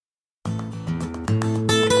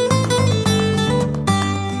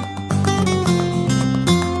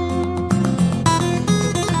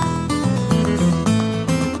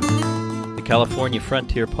California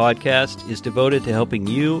Frontier podcast is devoted to helping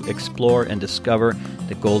you explore and discover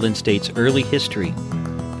the Golden State's early history,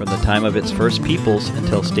 from the time of its first peoples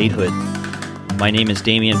until statehood. My name is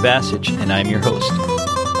Damian Bassich, and I'm your host.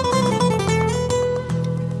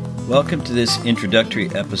 Welcome to this introductory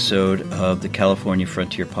episode of the California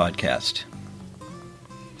Frontier podcast.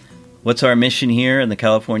 What's our mission here in the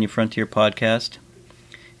California Frontier podcast?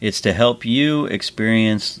 It's to help you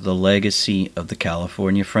experience the legacy of the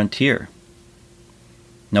California frontier.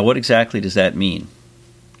 Now, what exactly does that mean,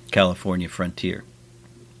 California frontier?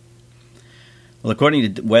 Well,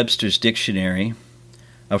 according to Webster's dictionary,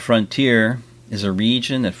 a frontier is a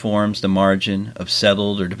region that forms the margin of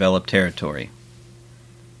settled or developed territory.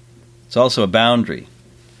 It's also a boundary,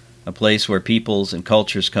 a place where peoples and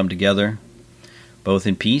cultures come together, both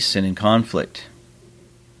in peace and in conflict.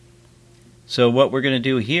 So what we're going to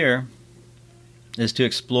do here is to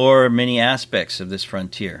explore many aspects of this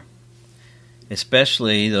frontier,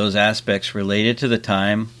 especially those aspects related to the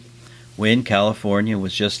time when California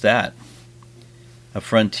was just that, a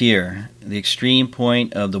frontier, the extreme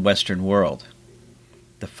point of the Western world,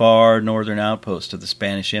 the far northern outpost of the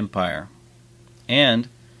Spanish Empire, and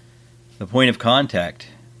the point of contact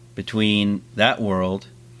between that world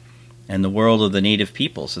and the world of the native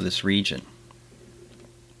peoples of this region.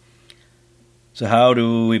 So how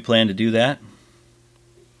do we plan to do that?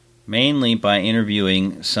 Mainly by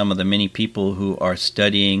interviewing some of the many people who are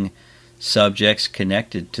studying subjects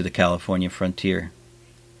connected to the California frontier.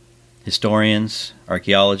 Historians,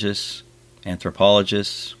 archaeologists,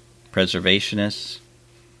 anthropologists, preservationists.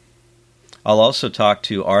 I'll also talk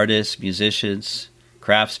to artists, musicians,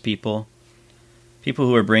 craftspeople, people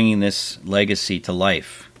who are bringing this legacy to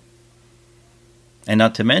life. And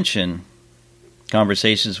not to mention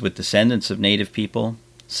conversations with descendants of native people,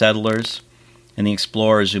 settlers, and the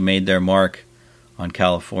explorers who made their mark on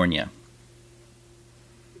California.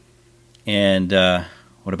 And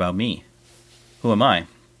what about me? Who am I?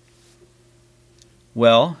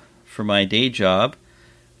 Well, for my day job,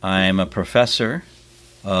 I'm a professor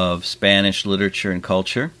of Spanish literature and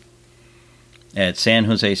culture at San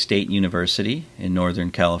Jose State University in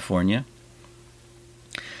Northern California.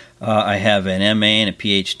 I have an MA and a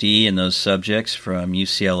PhD in those subjects from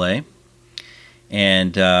UCLA.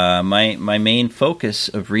 And my main focus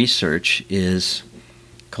of research is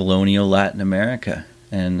colonial Latin America,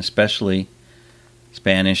 and especially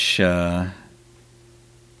Spanish, what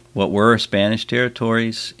were Spanish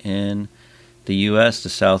territories in the U.S., the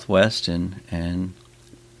Southwest, and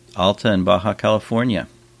Alta and Baja California.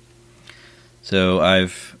 So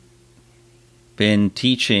I've been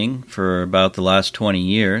teaching for about the last 20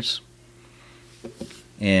 years.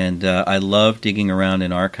 And I love digging around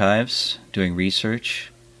in archives, doing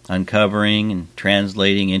research, uncovering and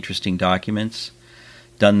translating interesting documents.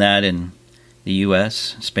 Done that in the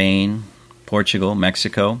U.S., Spain, Portugal,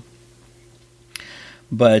 Mexico.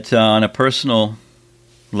 But on a personal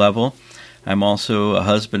level, I'm also a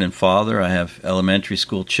husband and father. I have elementary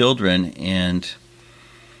school children, and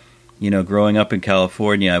growing up in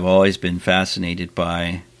California, I've always been fascinated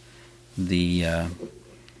by the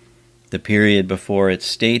period before its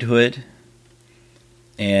statehood,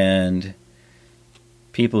 and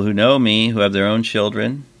people who know me, who have their own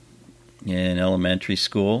children in elementary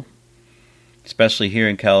school, especially here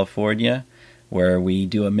in California, where we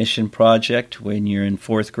do a mission project when you're in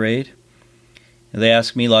 4th grade. They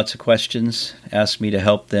ask me lots of questions, ask me to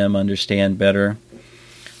help them understand better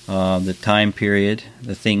the time period,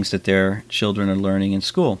 the things that their children are learning in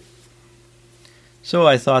school. So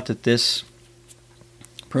I thought that this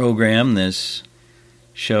program, this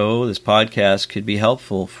show, this podcast could be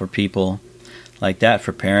helpful for people like that,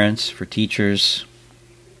 for parents, for teachers,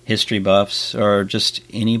 history buffs, or just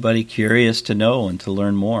anybody curious to know and to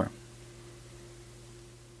learn more.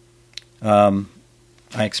 I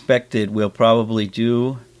expect that we'll probably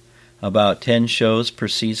do about 10 shows per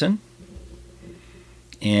season.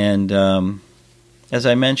 And as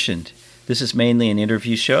I mentioned, this is mainly an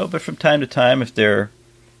interview show, but from time to time, if there are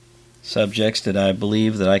subjects that I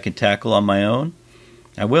believe that I can tackle on my own,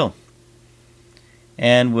 I will.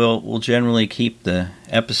 And we'll generally keep the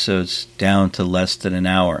episodes down to less than an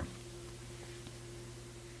hour.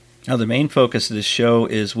 Now, the main focus of this show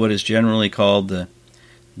is what is generally called the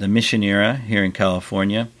Mission era here in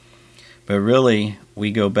California. But really, we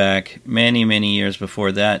go back many, many years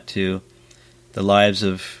before that to the lives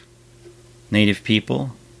of native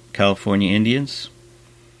people, California Indians,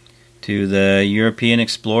 to the European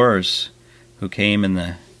explorers who came in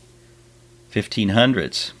the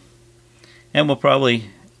 1500s. And we'll probably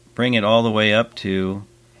bring it all the way up to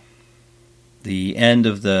the end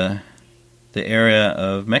of the the era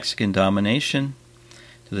of Mexican domination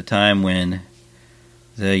to the time when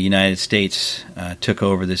the United States took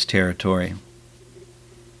over this territory.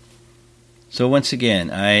 So once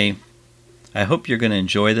again, I hope you're going to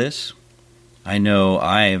enjoy this. I know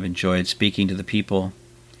I have enjoyed speaking to the people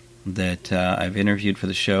that I've interviewed for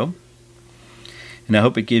the show. And I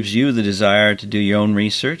hope it gives you the desire to do your own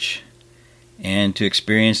research and to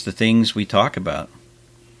experience the things we talk about.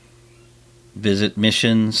 Visit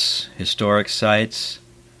missions, historic sites,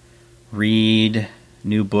 read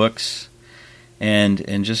new books, and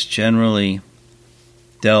just generally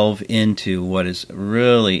delve into what is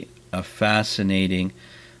really a fascinating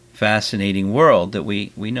world that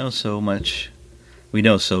we know so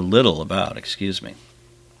little about,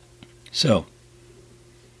 So,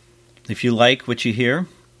 if you like what you hear,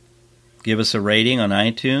 give us a rating on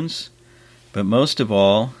iTunes, but most of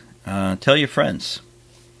all, tell your friends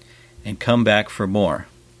and come back for more.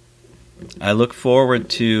 I look forward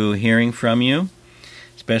to hearing from you,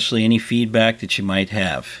 especially any feedback that you might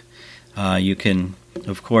have. You can,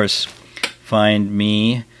 of course, find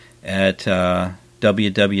me at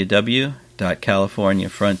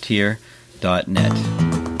www.californiafrontier.net.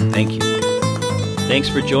 Thank you. Thanks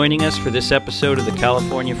for joining us for this episode of the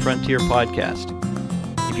California Frontier Podcast.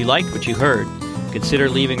 If you liked what you heard, consider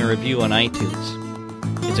leaving a review on iTunes.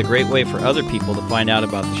 It's a great way for other people to find out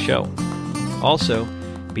about the show. Also,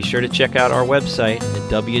 be sure to check out our website at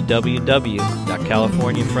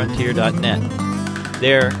www.californiafrontier.net.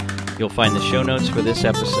 There, you'll find the show notes for this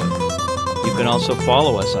episode. You can also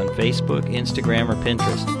follow us on Facebook, Instagram, or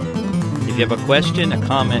Pinterest. If you have a question, a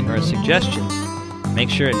comment, or a suggestion, make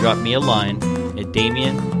sure to drop me a line at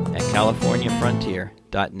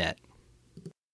Damien@californiafrontier.net.